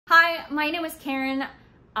Hi, my name is Karen.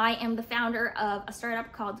 I am the founder of a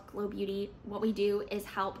startup called GLOU Beauty. What we do is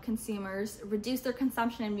help consumers reduce their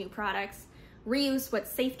consumption of new products, reuse what's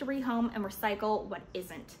safe to rehome, and recycle what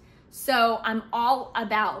isn't. So I'm all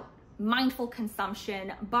about mindful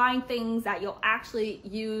consumption, buying things that you'll actually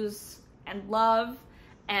use and love,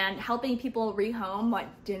 and helping people rehome what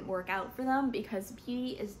didn't work out for them, because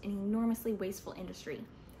beauty is an enormously wasteful industry.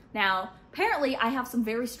 Now, apparently I have some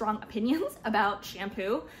very strong opinions about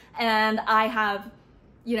shampoo, and I have,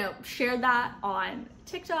 shared that on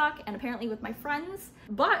TikTok and apparently with my friends,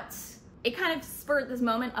 but it kind of spurred this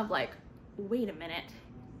moment of like, wait a minute,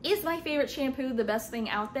 is my favorite shampoo the best thing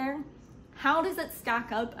out there? How does it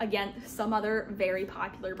stack up against some other very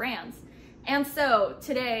popular brands? And so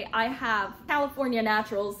today I have California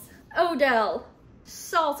Naturals, Odele,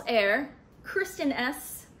 Saltair, Kristin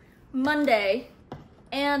Ess, Monday,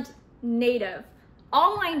 and Native,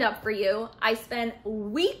 all lined up for you. I spent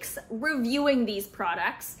weeks reviewing these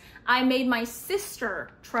products. I made my sister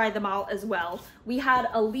try them all as well. We had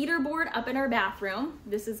a leaderboard up in our bathroom.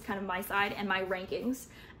 This is kind of my side and my rankings.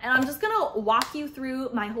 And I'm just gonna walk you through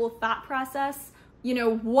my whole thought process,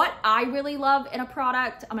 what I really love in a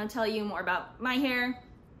product. I'm gonna tell you more about my hair,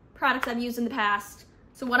 products I've used in the past.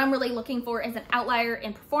 So what I'm really looking for is an outlier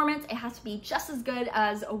in performance. It has to be just as good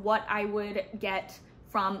as what I would get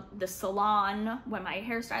from the salon when my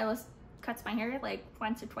hairstylist cuts my hair like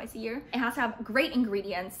once or twice a year. It has to have great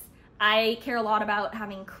ingredients. I care a lot about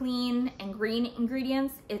having clean and green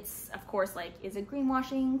ingredients. It's, of course, like, is it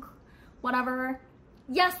greenwashing? Whatever.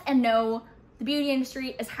 Yes and no. The beauty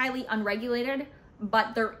industry is highly unregulated,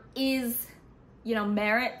 but there is,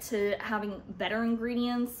 merit to having better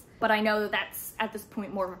ingredients. But I know that that's, at this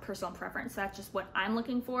point, more of a personal preference. So that's just what I'm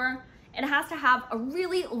looking for. It has to have a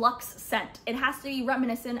really luxe scent. It has to be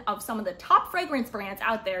reminiscent of some of the top fragrance brands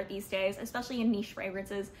out there these days, especially in niche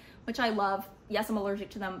fragrances, which I love. Yes, I'm allergic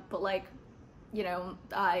to them, but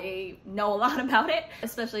I know a lot about it,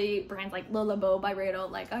 especially brands like Le Labo by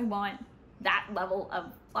Rado. Like, I want that level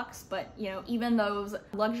of luxe, but even those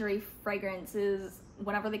luxury fragrances,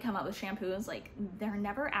 whenever they come out with shampoos, like, they're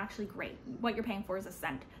never actually great. What you're paying for is a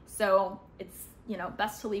scent. So it's,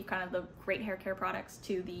 best to leave kind of the great hair care products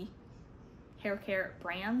to the hair care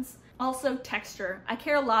brands. Also, texture. I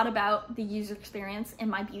care a lot about the user experience in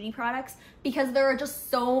my beauty products because there are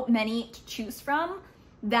just so many to choose from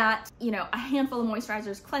that, a handful of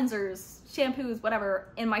moisturizers, cleansers, shampoos, whatever,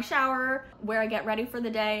 in my shower, where I get ready for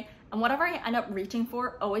the day, and whatever I end up reaching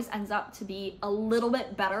for always ends up to be a little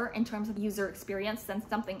bit better in terms of user experience than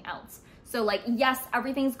something else. So like, yes,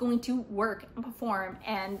 everything's going to work and perform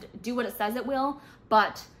and do what it says it will,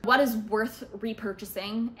 but what is worth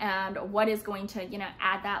repurchasing and what is going to,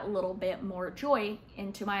 add that little bit more joy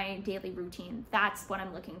into my daily routine? That's what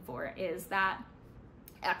I'm looking for, is that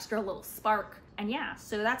extra little spark. And yeah,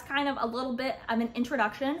 so that's kind of a little bit of an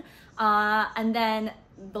introduction. And then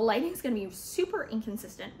the lighting is gonna be super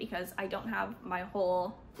inconsistent because I don't have my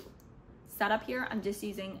whole setup here. I'm just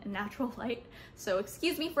using natural light. So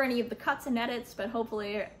excuse me for any of the cuts and edits, but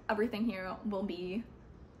hopefully everything here will be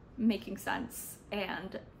making sense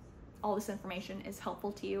and all this information is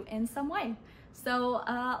helpful to you in some way. So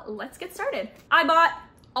let's get started. I bought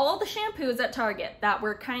all the shampoos at Target that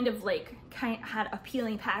were kind of had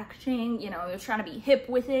appealing packaging, they're trying to be hip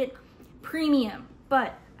with it, premium,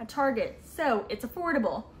 but at Target, so it's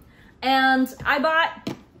affordable. And I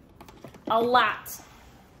bought a lot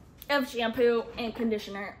of shampoo and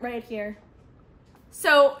conditioner right here.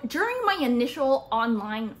 So during my initial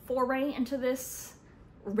online foray into this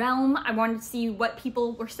realm, I wanted to see what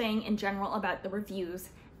people were saying in general about the reviews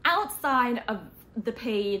outside of the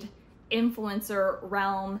paid influencer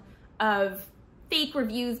realm of fake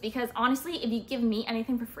reviews, because honestly, if you give me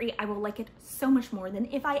anything for free, I will like it so much more than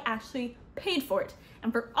if I actually paid for it.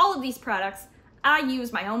 And for all of these products, I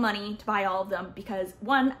use my own money to buy all of them because,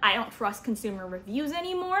 one, I don't trust consumer reviews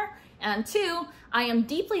anymore, and two, I am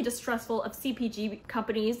deeply distrustful of CPG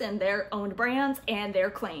companies and their owned brands and their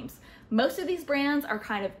claims. Most of these brands are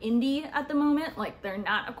kind of indie at the moment, like they're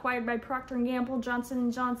not acquired by Procter & Gamble,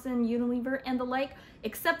 Johnson & Johnson, Unilever, and the like,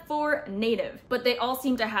 except for Native. But they all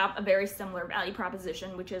seem to have a very similar value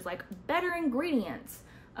proposition, which is like better ingredients,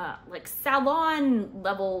 like salon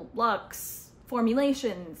level luxe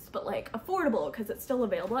formulations, but like affordable because it's still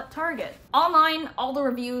available at Target. Online, all the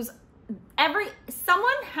reviews,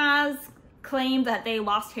 someone has claimed that they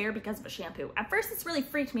lost hair because of a shampoo. At first, this really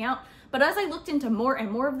freaked me out, but as I looked into more and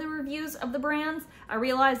more of the reviews of the brands, I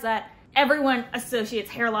realized that everyone associates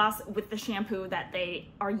hair loss with the shampoo that they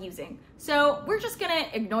are using. So we're just gonna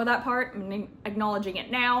ignore that part. I'm acknowledging it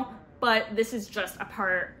now. but this is just a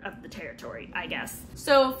part of the territory, I guess.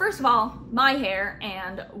 So first of all, my hair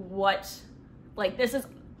and what, like this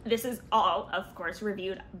is all, of course,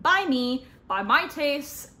 reviewed by me, by my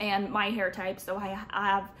tastes and my hair type. So I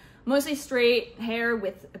have mostly straight hair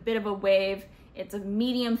with a bit of a wave. It's a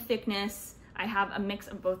medium thickness. I have a mix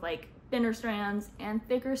of both like thinner strands and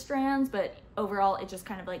thicker strands, but overall it's just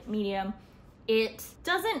kind of like medium. It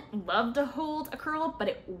doesn't love to hold a curl, but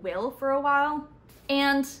it will for a while.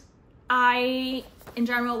 And I, in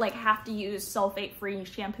general, like have to use sulfate-free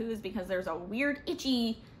shampoos because there's a weird,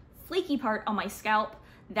 itchy, flaky part on my scalp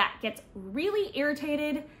that gets really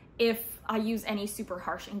irritated if I use any super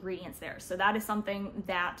harsh ingredients there. So that is something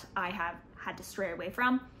that I have had to stray away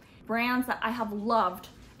from. Brands that I have loved,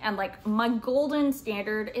 and like my golden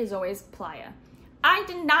standard is always Playa. I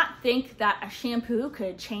did not think that a shampoo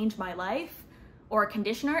could change my life, or a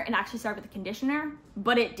conditioner, and actually start with a conditioner,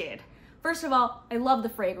 but it did. First of all, I love the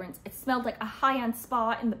fragrance. It smelled like a high-end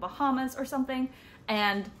spa in the Bahamas or something,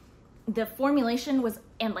 and the formulation was,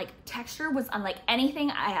 and like texture was unlike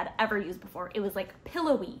anything I had ever used before. It was like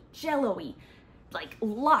pillowy, jello-y, like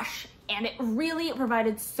lush, and it really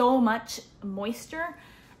provided so much moisture,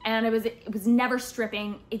 and it was never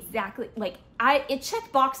stripping. Exactly, like it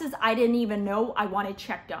checked boxes I didn't even know I wanted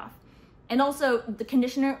checked off. And also the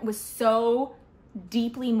conditioner was so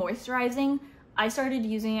deeply moisturizing. I started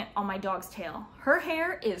using it on my dog's tail. Her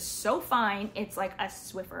hair is so fine, it's like a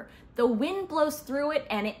Swiffer. The wind blows through it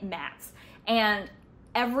and it mats. And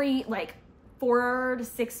every like 4 to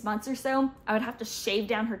 6 months or so, I would have to shave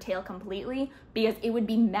down her tail completely because it would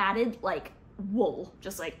be matted like wool,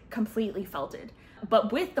 just like completely felted.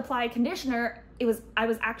 But with the Playa conditioner, I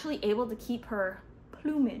was actually able to keep her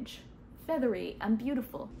plumage feathery and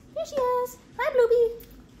beautiful. Here she is. Hi, Bluebee.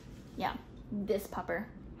 Yeah, this pupper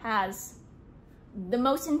has the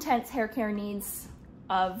most intense hair care needs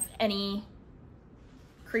of any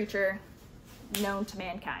creature known to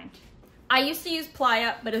mankind. I used to use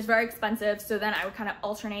Playa, but it's very expensive, so then I would kind of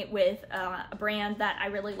alternate with a brand that I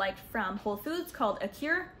really liked from Whole Foods called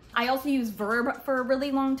Acure. I also used Verb for a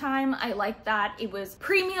really long time. I liked that it was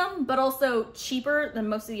premium, but also cheaper than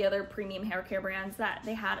most of the other premium hair care brands that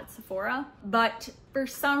they had at Sephora. But for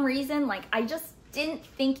some reason, like I just didn't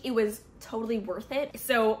think it was totally worth it.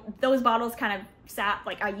 So those bottles kind of sat,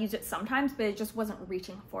 like I use it sometimes, but it just wasn't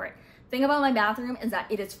reaching for it. The thing about my bathroom is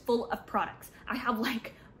that it is full of products. I have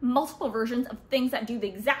like multiple versions of things that do the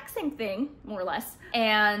exact same thing, more or less.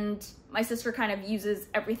 And my sister kind of uses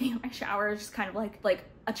everything in my shower, just kind of like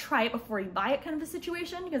a try it before you buy it kind of a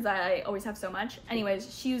situation, because I always have so much.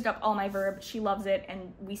 Anyways, she used up all my Verb, she loves it,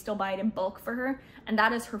 and we still buy it in bulk for her, and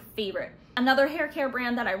that is her favorite. Another hair care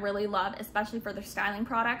brand that I really love, especially for their styling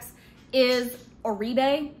products, is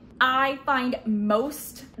Oribe. I find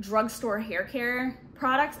most drugstore hair care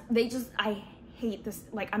products, I hate this,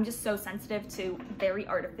 like I'm just so sensitive to very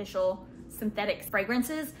artificial synthetic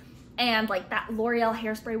fragrances, and like that L'Oreal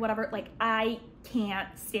hairspray, whatever, like I can't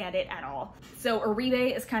stand it at all. So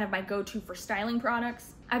Oribe is kind of my go-to for styling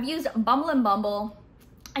products. I've used Bumble Bumble.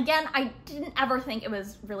 Again, I didn't ever think it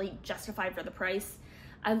was really justified for the price.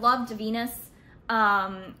 I love Davines,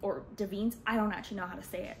 or Davines, I don't actually know how to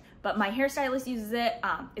say it, but my hairstylist uses it.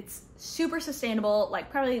 It's super sustainable, like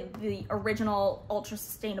probably the original ultra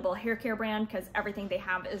sustainable hair care brand, because everything they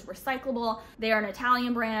have is recyclable. They are an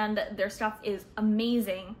Italian brand. Their stuff is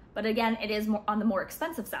amazing, but again, it is more on the more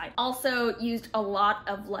expensive side. Also used a lot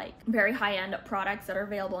of like very high-end products that are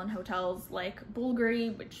available in hotels, like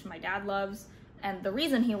Bulgari, which my dad loves. And the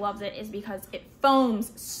reason he loves it is because it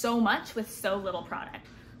foams so much with so little product.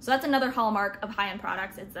 So that's another hallmark of high-end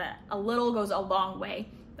products. It's a little goes a long way.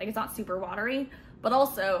 Like it's not super watery, but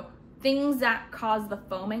also things that cause the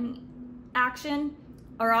foaming action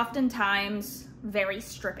are oftentimes very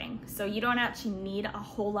stripping. So you don't actually need a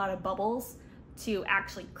whole lot of bubbles to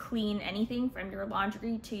actually clean anything from your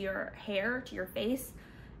laundry to your hair to your face.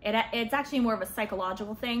 It's actually more of a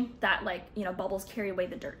psychological thing that, like, you know, bubbles carry away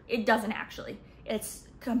the dirt. It doesn't actually. It's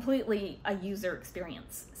completely a user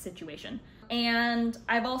experience situation. And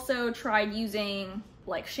I've also tried using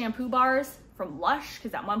like shampoo bars from Lush,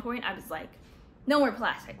 because at one point I was like, no more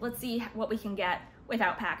plastic. Let's see what we can get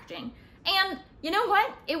without packaging. And you know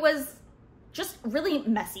what? It was just really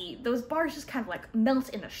messy. Those bars just kind of like melt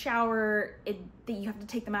in the shower. You have to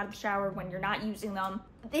take them out of the shower when you're not using them.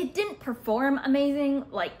 They didn't perform amazing.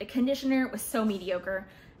 Like the conditioner was so mediocre.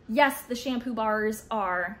 Yes, the shampoo bars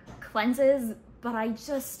are cleanses, but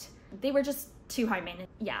they were just too high maintenance.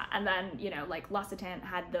 Yeah, and then, you know, like L'Occitane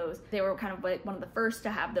had those. They were kind of like one of the first to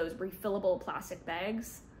have those refillable plastic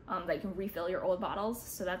bags that you can refill your old bottles.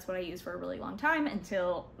 So that's what I used for a really long time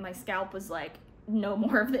until my scalp was like, no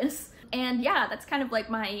more of this. And yeah, that's kind of like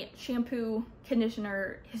my shampoo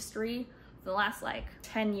conditioner history for the last like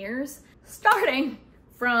 10 years, starting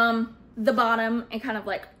from the bottom and kind of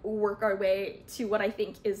like work our way to what I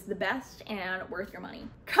think is the best and worth your money.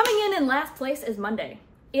 Coming in last place is Monday.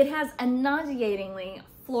 It has a nauseatingly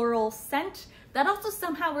floral scent that also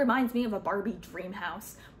somehow reminds me of a Barbie dream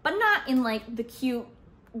house, but not in like the cute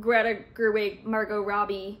Greta Gerwig, Margot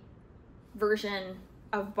Robbie version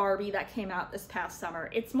of Barbie that came out this past summer.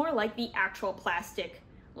 It's more like the actual plastic,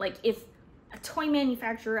 like if a toy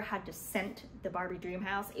manufacturer had to scent the Barbie dream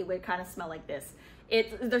house, it would kind of smell like this.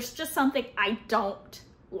 There's just something I don't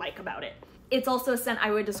like about it. It's also a scent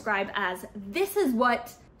I would describe as, this is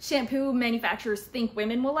what shampoo manufacturers think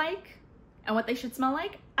women will like and what they should smell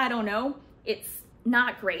like. I don't know. It's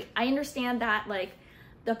not great. I understand that like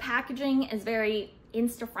the packaging is very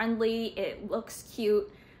Insta-friendly, it looks cute,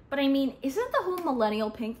 but I mean, isn't the whole millennial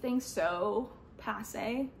pink thing so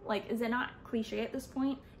passe? Like, is it not cliche at this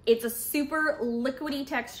point? It's a super liquidy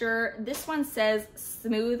texture. This one says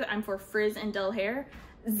smooth. I'm for frizz and dull hair.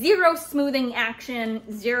 Zero smoothing action,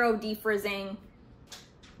 zero defrizzing.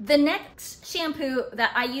 The next shampoo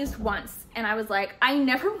that I used once and I was like, I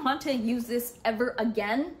never want to use this ever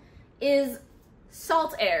again, is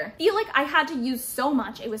Saltair. I feel like I had to use so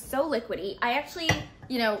much. It was so liquidy. I actually,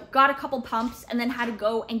 you know, got a couple pumps and then had to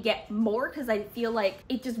go and get more because I feel like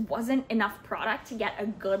it just wasn't enough product to get a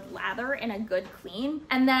good lather and a good clean.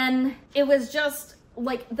 And then it was just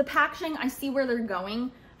like the packaging, I see where they're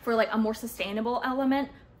going for like a more sustainable element.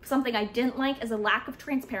 Something I didn't like is a lack of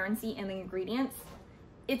transparency in the ingredients.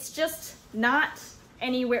 It's just not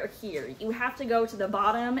anywhere here. You have to go to the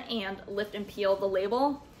bottom and lift and peel the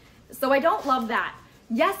label. So I don't love that.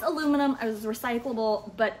 Yes, aluminum is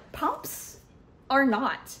recyclable, but pumps are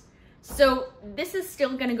not. So this is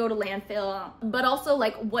still gonna go to landfill, but also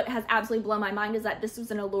like what has absolutely blown my mind is that this was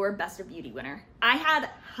an Allure Best of Beauty winner. I had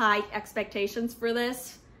high expectations for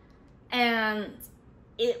this and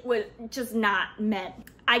it was just not met.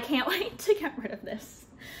 I can't wait to get rid of this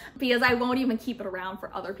because I won't even keep it around for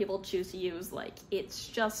other people to choose to use. Like, it's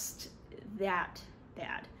just that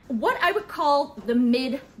bad. What I would call the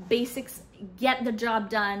mid basics, get the job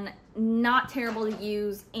done, not terrible to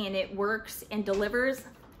use, and it works and delivers,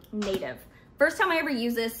 Native. First time I ever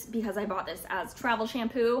used this, because I bought this as travel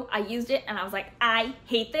shampoo, I used it and I was like, I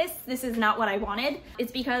hate this. This is not what I wanted.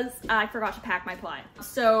 It's because I forgot to pack my Playa.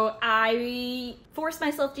 So I forced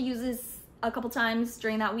myself to use this a couple times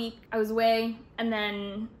during that week. I was away and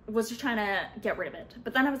then was just trying to get rid of it.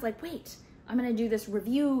 But then I was like, wait, I'm gonna do this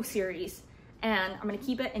review series and I'm gonna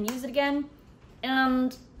keep it and use it again.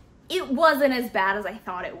 And it wasn't as bad as I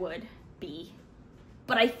thought it would be.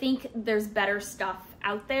 But I think there's better stuff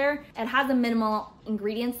out there. It has a minimal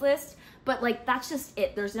ingredients list, but like that's just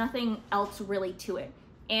it. There's nothing else really to it.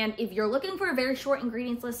 And if you're looking for a very short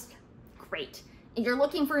ingredients list, great. If you're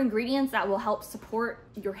looking for ingredients that will help support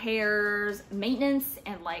your hair's maintenance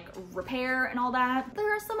and like repair and all that,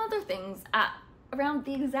 there are some other things at around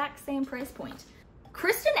the exact same price point.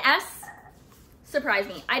 Kristin Ess surprised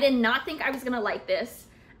me. I did not think I was gonna like this.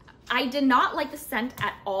 I did not like the scent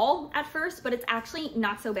at all at first, but it's actually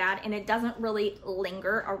not so bad and it doesn't really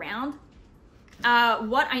linger around.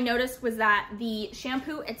 What I noticed was that the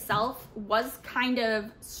shampoo itself was kind of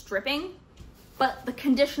stripping, but the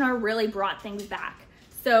conditioner really brought things back.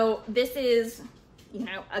 So this is, you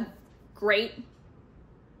know, a great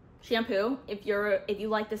shampoo. If you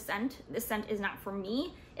like the scent is not for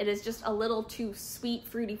me. It is just a little too sweet,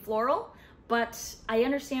 fruity, floral. But I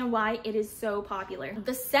understand why it is so popular.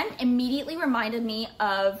 The scent immediately reminded me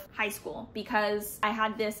of high school because I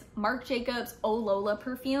had this Marc Jacobs Oh Lola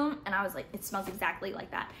perfume and I was like, it smells exactly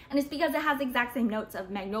like that. And it's because it has the exact same notes of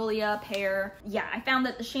magnolia, pear. Yeah, I found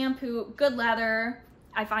that the shampoo, good lather.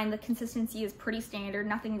 I find the consistency is pretty standard,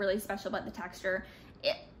 nothing really special about the texture.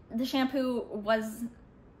 The shampoo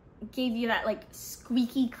gave you that like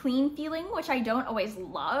squeaky clean feeling, which I don't always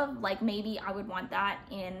love. Like maybe I would want that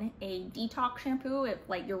in a detox shampoo if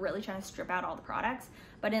like you're really trying to strip out all the products,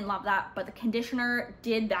 but I didn't love that. But the conditioner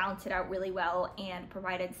did balance it out really well and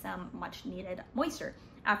provided some much needed moisture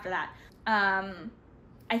after that.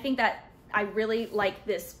 I think that I really like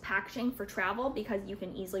this packaging for travel because you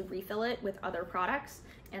can easily refill it with other products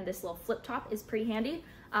and this little flip top is pretty handy.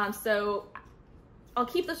 So I'll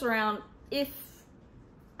keep this around. If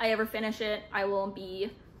I ever finish it, I will be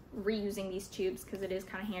reusing these tubes because it is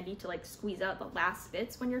kind of handy to like squeeze out the last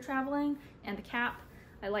bits when you're traveling, and the cap.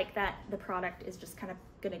 I like that the product is just kind of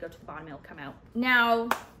gonna go to the bottom, it'll come out. Now,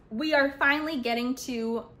 we are finally getting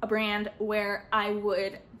to a brand where I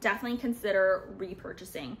would definitely consider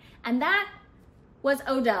repurchasing, and that was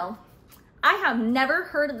Odele. I have never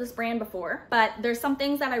heard of this brand before, but there's some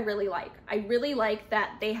things that I really like. I really like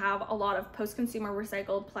that they have a lot of post-consumer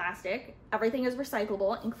recycled plastic. Everything is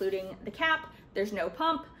recyclable, including the cap. There's no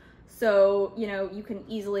pump, so you know, you can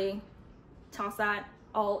easily toss that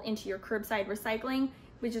all into your curbside recycling,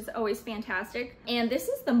 which is always fantastic. And this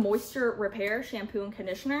is the Moisture Repair shampoo and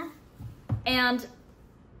conditioner. And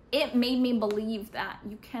it made me believe that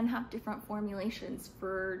you can have different formulations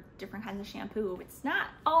for different kinds of shampoo. It's not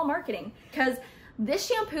all marketing, because this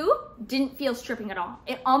shampoo didn't feel stripping at all.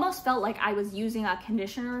 It almost felt like I was using a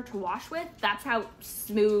conditioner to wash with. That's how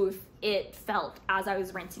smooth it felt as I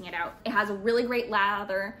was rinsing it out. It has a really great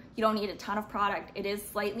lather. You don't need a ton of product. It is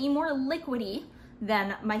slightly more liquidy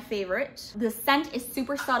than my favorite. The scent is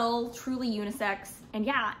super subtle, truly unisex. And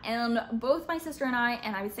yeah, and both my sister and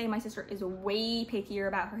I would say my sister is way pickier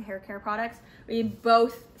about her hair care products. We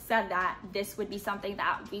both said that this would be something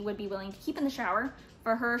that we would be willing to keep in the shower.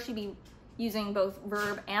 For her, she'd be using both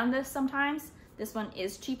Verb and this sometimes. This one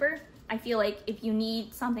is cheaper. I feel like if you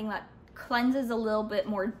need something that cleanses a little bit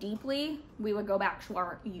more deeply, we would go back to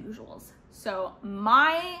our usuals. So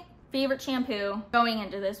my favorite shampoo going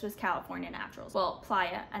into this was California Naturals. Well,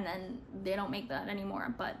 Playa, and then they don't make that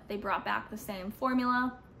anymore, but they brought back the same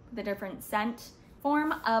formula, the different scent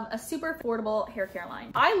form of a super affordable hair care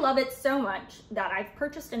line. I love it so much that I've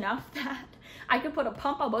purchased enough that I could put a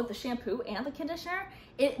pump on both the shampoo and the conditioner.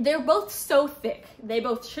 They're both so thick. They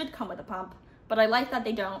both should come with a pump, but I like that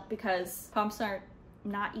they don't, because pumps are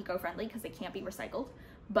not eco-friendly because they can't be recycled.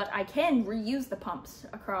 But I can reuse the pumps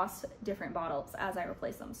across different bottles as I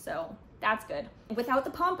replace them, so that's good. Without the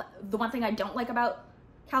pump, the one thing I don't like about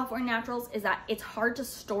California Naturals is that it's hard to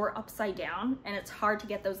store upside down, and it's hard to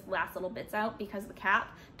get those last little bits out because the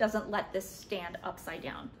cap doesn't let this stand upside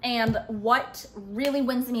down. And what really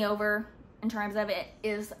wins me over in terms of it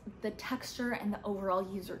is the texture and the overall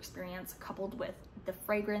user experience coupled with the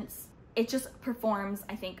fragrance. It just performs,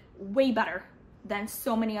 I think, way better than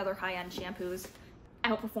so many other high-end shampoos.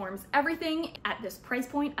 Outperforms everything at this price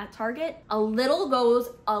point at Target. A little goes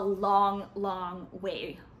a long, long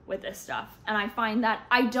way with this stuff. And I find that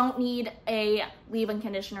I don't need a leave-in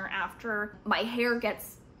conditioner after my hair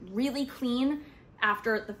gets really clean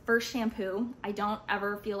after the first shampoo. I don't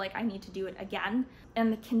ever feel like I need to do it again.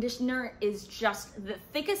 And the conditioner is just the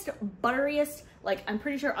thickest, butteriest, like I'm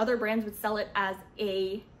pretty sure other brands would sell it as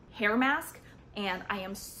a hair mask. And I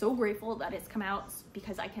am so grateful that it's come out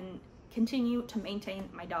because I can continue to maintain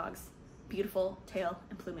my dog's beautiful tail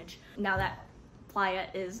and plumage now that Playa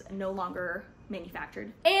is no longer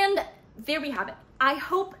manufactured. And there we have it. I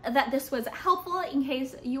hope that this was helpful in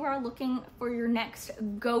case you are looking for your next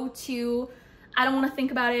go-to, I don't want to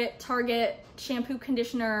think about it, Target shampoo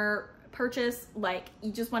conditioner purchase. Like,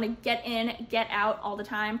 you just want to get in, get out all the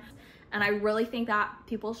time. And I really think that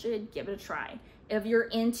people should give it a try. If you're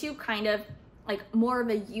into kind of like more of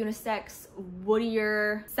a unisex,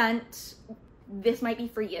 woodier scent, this might be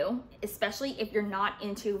for you, especially if you're not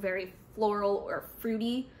into very floral or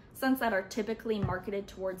fruity scents that are typically marketed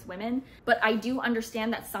towards women. But I do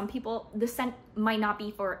understand that some people, the scent might not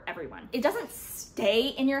be for everyone. It doesn't stay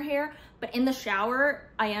in your hair, but in the shower,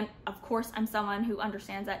 of course, I'm someone who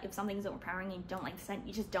understands that if something's overpowering and you don't like the scent,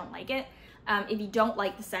 you just don't like it. If you don't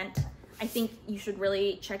like the scent, I think you should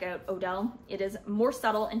really check out Odele. It is more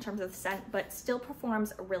subtle in terms of the scent, but still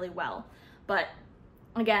performs really well. But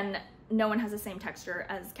again, no one has the same texture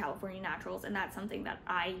as California Naturals, and that's something that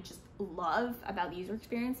I just love about the user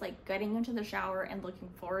experience. Like, getting into the shower and looking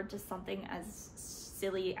forward to something as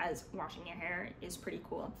silly as washing your hair is pretty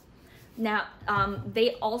cool. Now,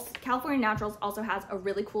 California Naturals also has a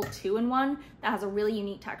really cool 2-in-1 that has a really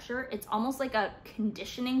unique texture. It's almost like a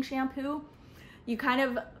conditioning shampoo. You kind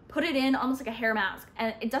of put it in almost like a hair mask,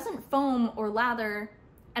 and it doesn't foam or lather,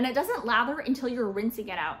 and it doesn't lather until you're rinsing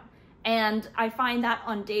it out. And I find that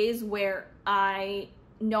on days where I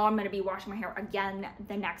know I'm going to be washing my hair again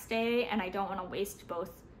the next day and I don't want to waste both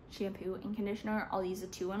shampoo and conditioner, I'll use a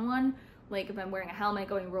 2-in-1. Like, if I'm wearing a helmet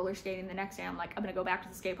going roller skating the next day, I'm like, I'm going to go back to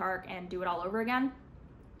the skate park and do it all over again,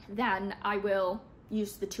 then I will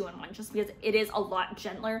use the 2-in-1 just because it is a lot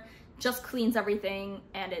gentler, just cleans everything,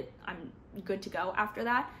 and I'm good to go after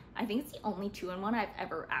that. I think it's the only 2-in-1 I've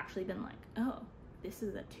ever actually been like, oh, this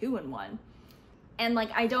is a 2-in-1. And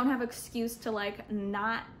like, I don't have excuse to like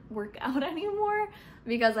not work out anymore,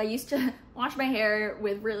 because I used to wash my hair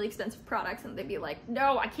with really expensive products and they'd be like,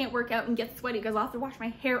 no, I can't work out and get sweaty because I'll have to wash my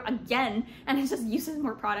hair again, and it just uses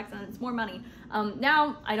more products and it's more money.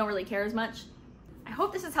 Now I don't really care as much. I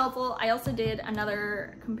hope this is helpful. I also did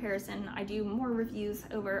another comparison. I do more reviews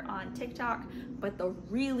over on TikTok, but the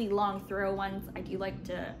really long throw ones I do like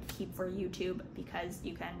to keep for YouTube because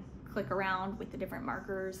you can click around with the different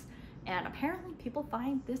markers, and apparently people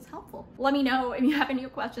find this helpful. Let me know if you have any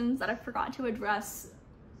questions that I forgot to address.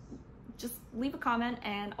 Just leave a comment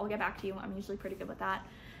and I'll get back to you. I'm usually pretty good with that.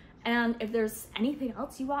 And if there's anything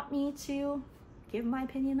else you want me to give my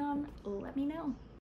opinion on, let me know.